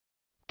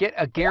Get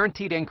a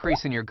guaranteed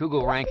increase in your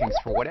Google rankings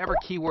for whatever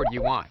keyword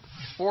you want,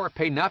 or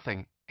pay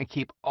nothing and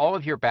keep all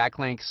of your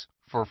backlinks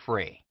for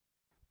free.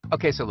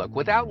 Okay, so look,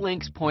 without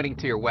links pointing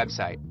to your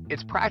website,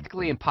 it's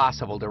practically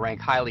impossible to rank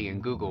highly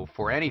in Google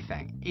for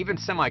anything, even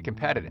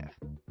semi-competitive,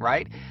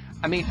 right?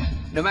 I mean,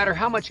 no matter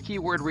how much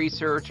keyword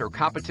research or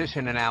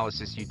competition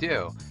analysis you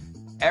do,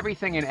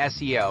 everything in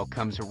SEO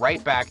comes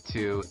right back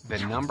to the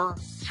number,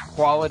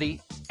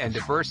 quality, and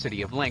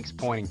diversity of links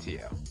pointing to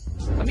you.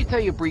 Let me tell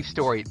you a brief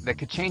story that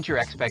could change your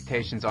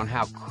expectations on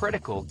how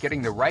critical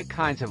getting the right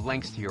kinds of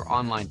links to your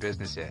online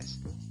business is.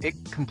 It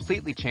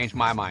completely changed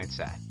my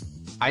mindset.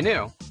 I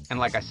knew, and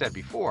like I said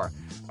before,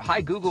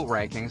 high Google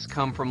rankings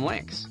come from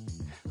links.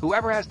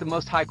 Whoever has the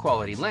most high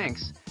quality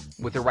links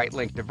with the right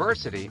link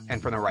diversity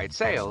and from the right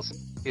sales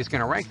is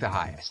going to rank the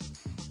highest.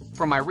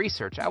 From my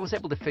research, I was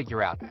able to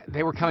figure out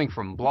they were coming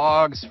from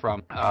blogs,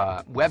 from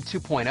Web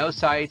 2.0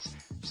 sites,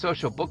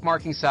 social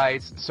bookmarking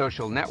sites,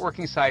 social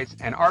networking sites,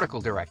 and article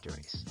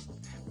directories.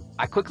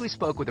 I quickly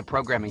spoke with the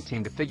programming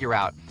team to figure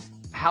out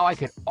how I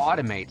could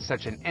automate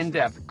such an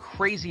in-depth,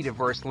 crazy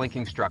diverse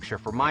linking structure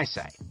for my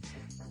site.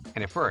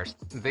 And at first,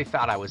 they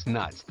thought I was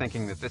nuts,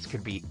 thinking that this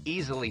could be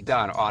easily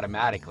done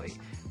automatically,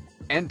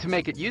 and to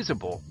make it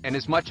usable in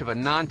as much of a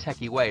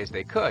non-techie way as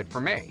they could for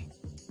me.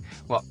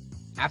 Well,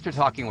 after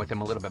talking with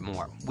them a little bit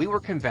more, we were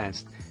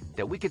convinced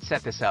that we could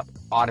set this up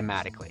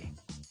automatically.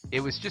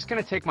 It was just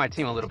going to take my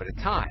team a little bit of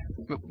time,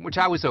 which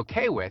I was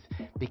okay with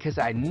because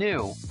I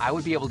knew I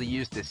would be able to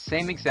use this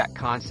same exact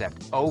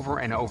concept over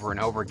and over and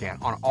over again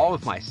on all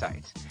of my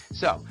sites.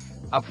 So,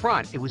 up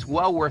front, it was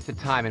well worth the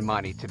time and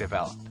money to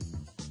develop.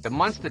 The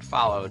months that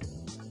followed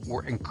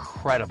were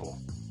incredible,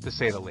 to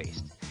say the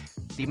least.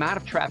 The amount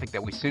of traffic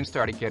that we soon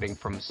started getting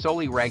from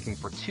solely ranking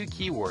for 2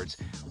 keywords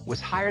was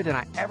higher than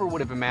I ever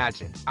would have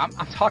imagined. I'm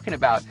talking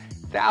about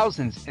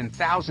thousands and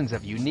thousands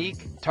of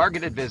unique,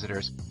 targeted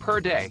visitors per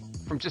day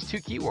from just 2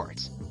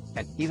 keywords.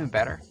 And even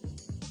better,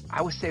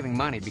 I was saving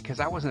money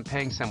because I wasn't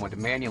paying someone to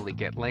manually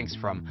get links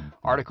from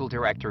article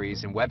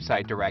directories and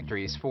website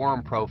directories,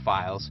 forum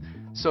profiles,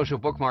 social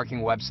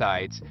bookmarking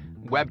websites,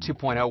 Web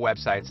 2.0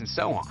 websites, and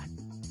so on.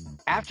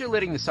 After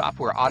letting the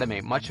software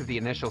automate much of the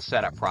initial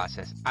setup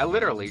process, I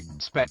literally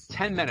spent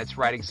 10 minutes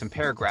writing some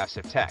paragraphs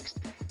of text,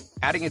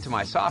 adding it to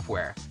my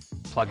software,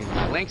 plugging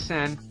my links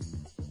in,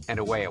 and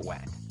away it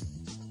went.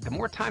 The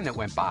more time that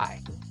went by,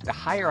 the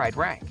higher I'd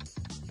rank.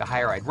 The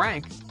higher I'd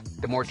rank,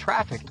 the more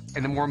traffic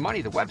and the more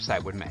money the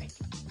website would make.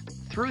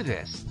 Through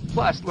this,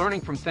 plus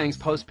learning from things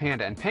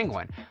post-Panda and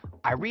Penguin,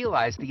 I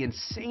realized the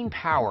insane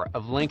power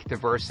of link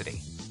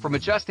diversity, from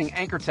adjusting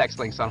anchor text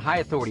links on high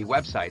authority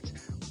websites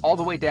all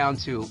the way down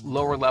to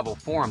lower level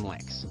forum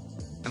links.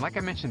 And like I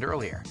mentioned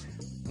earlier,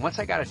 once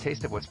I got a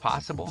taste of what's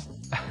possible,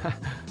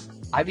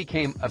 I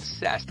became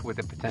obsessed with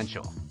the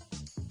potential.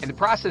 In the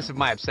process of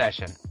my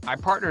obsession, I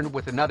partnered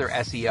with another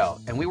SEO,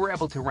 and we were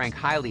able to rank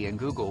highly in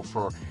Google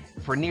for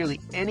nearly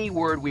any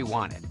word we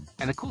wanted.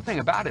 And the cool thing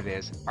about it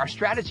is, our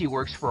strategy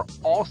works for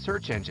all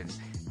search engines,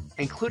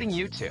 including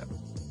YouTube.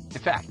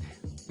 In fact,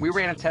 we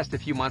ran a test a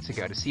few months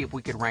ago to see if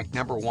we could rank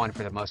 #1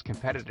 for the most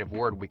competitive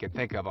word we could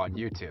think of on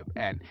YouTube.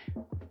 And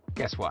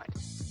guess what?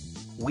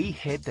 We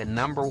hit the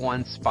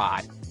 #1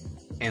 spot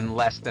in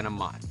less than a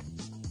month.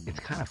 It's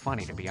kind of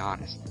funny, to be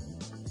honest.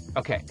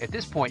 Okay, at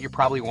this point, you're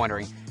probably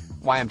wondering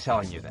why I'm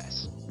telling you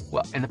this.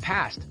 Well, in the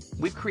past,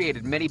 we've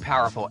created many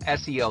powerful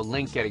SEO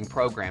link-getting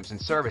programs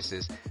and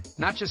services,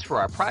 not just for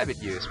our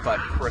private use, but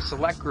for a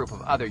select group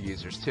of other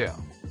users too.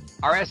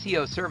 Our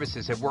SEO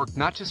services have worked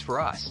not just for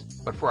us,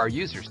 but for our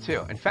users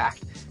too. In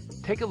fact,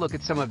 take a look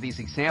at some of these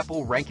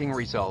example ranking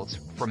results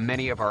from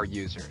many of our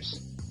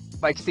users.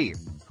 Like Steve,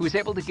 who was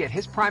able to get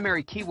his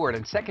primary keyword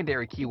and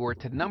secondary keyword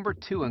to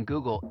 #2 in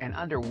Google in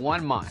under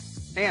 1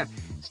 month, and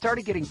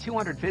started getting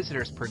 200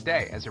 visitors per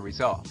day as a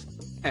result.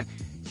 And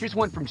here's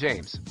one from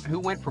James, who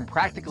went from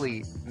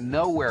practically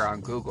nowhere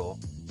on Google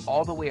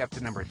all the way up to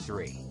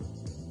 #3.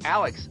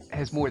 Alex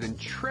has more than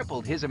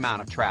tripled his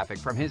amount of traffic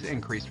from his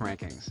increased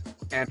rankings.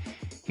 And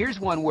here's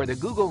one where the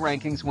Google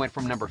rankings went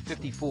from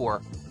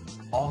 #54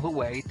 all the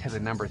way to the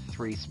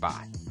 #3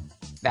 spot.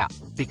 Now,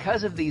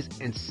 because of these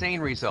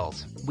insane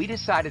results, we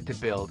decided to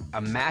build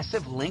a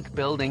massive link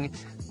building,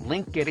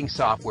 link getting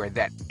software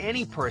that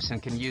any person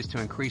can use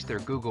to increase their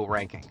Google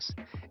rankings.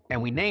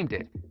 And we named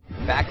it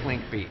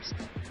Backlink Beast,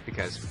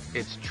 because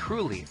it's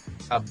truly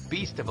a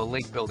beast of a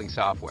link building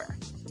software.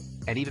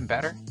 And even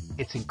better,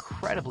 it's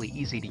incredibly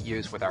easy to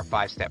use with our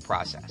 5-step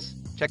process.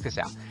 Check this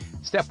out.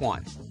 Step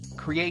 1,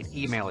 create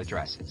email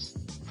addresses,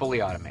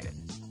 fully automated.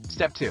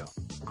 Step 2,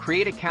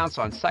 create accounts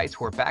on sites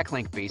where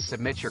Backlink Beast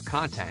submits your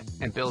content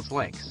and builds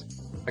links.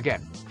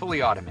 Again,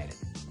 fully automated.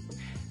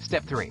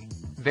 Step 3,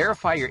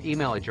 verify your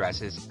email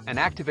addresses and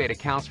activate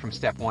accounts from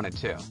step 1 and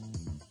 2.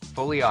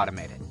 Fully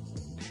automated.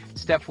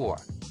 Step 4,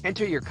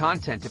 enter your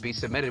content to be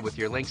submitted with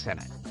your links in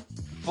it.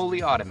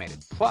 Fully automated.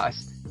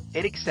 Plus,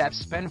 it accepts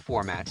spin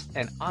formats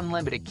and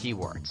unlimited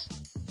keywords.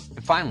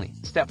 And finally,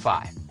 step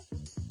 5,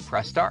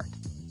 press start.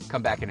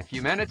 Come back in a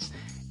few minutes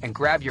and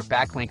grab your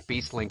Backlink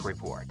Beast link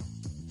report.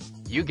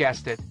 You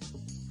guessed it,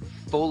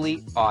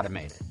 fully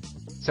automated.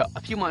 So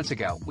a few months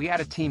ago, we had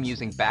a team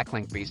using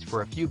Backlink Beast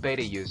for a few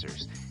beta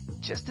users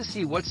just to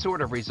see what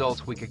sort of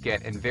results we could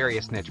get in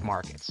various niche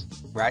markets,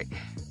 right?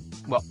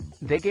 Well,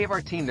 they gave our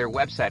team their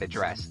website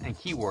address and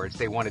keywords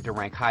they wanted to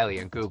rank highly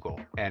in Google,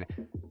 and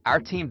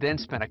our team then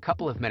spent a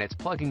couple of minutes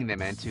plugging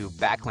them into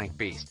Backlink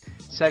Beast,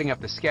 setting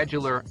up the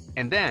scheduler,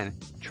 and then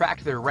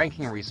tracked their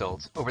ranking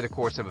results over the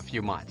course of a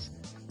few months.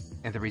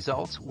 And the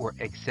results were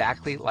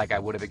exactly like I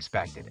would have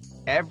expected.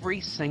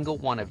 Every single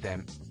one of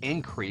them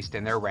increased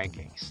in their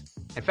rankings.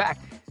 In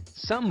fact,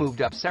 some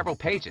moved up several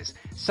pages,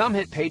 some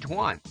hit page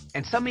 1,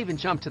 and some even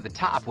jumped to the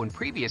top when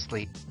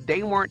previously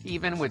they weren't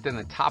even within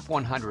the top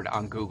 100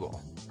 on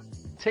Google.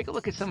 Take a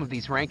look at some of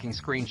these ranking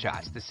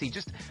screenshots to see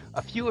just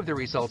a few of the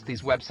results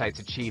these websites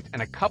achieved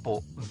in a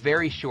couple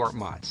very short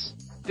months.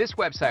 This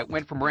website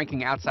went from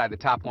ranking outside the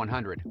top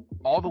 100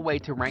 all the way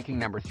to ranking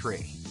number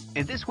 3.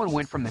 And this one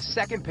went from the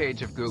second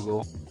page of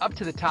Google up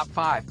to the top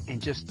 5 in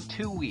just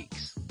 2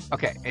 weeks.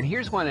 Okay, and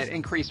here's one that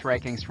increased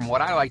rankings from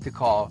what I like to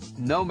call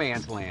no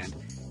man's land,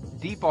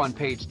 deep on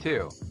page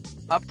 2,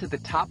 up to the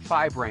top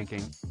 5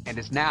 ranking, and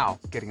is now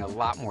getting a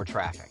lot more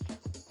traffic.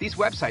 These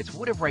websites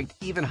would have ranked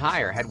even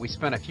higher had we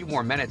spent a few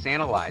more minutes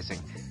analyzing,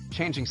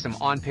 changing some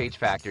on-page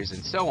factors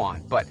and so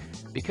on, but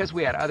because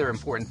we had other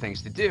important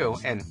things to do,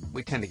 and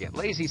we tend to get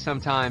lazy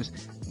sometimes,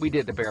 we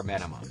did the bare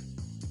minimum.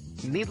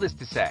 Needless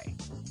to say,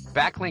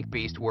 Backlink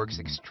Beast works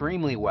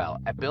extremely well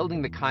at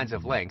building the kinds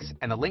of links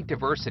and the link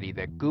diversity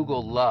that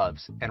Google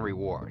loves and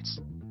rewards.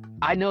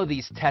 I know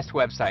these test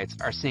websites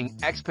are seeing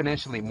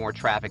exponentially more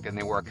traffic than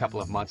they were a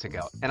couple of months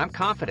ago, and I'm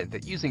confident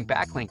that using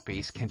Backlink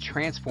Beast can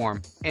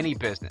transform any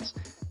business,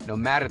 no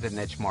matter the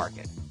niche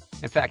market.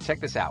 In fact, check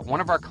this out. One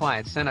of our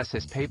clients sent us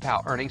his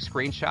PayPal earnings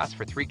screenshots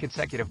for 3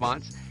 consecutive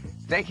months,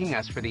 thanking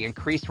us for the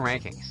increased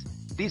rankings.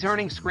 These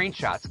earnings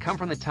screenshots come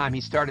from the time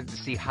he started to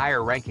see higher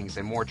rankings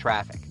and more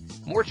traffic.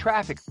 More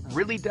traffic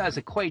really does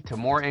equate to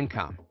more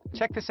income.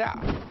 Check this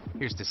out.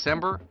 Here's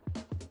December,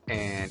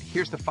 and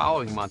here's the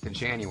following month in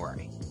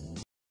January.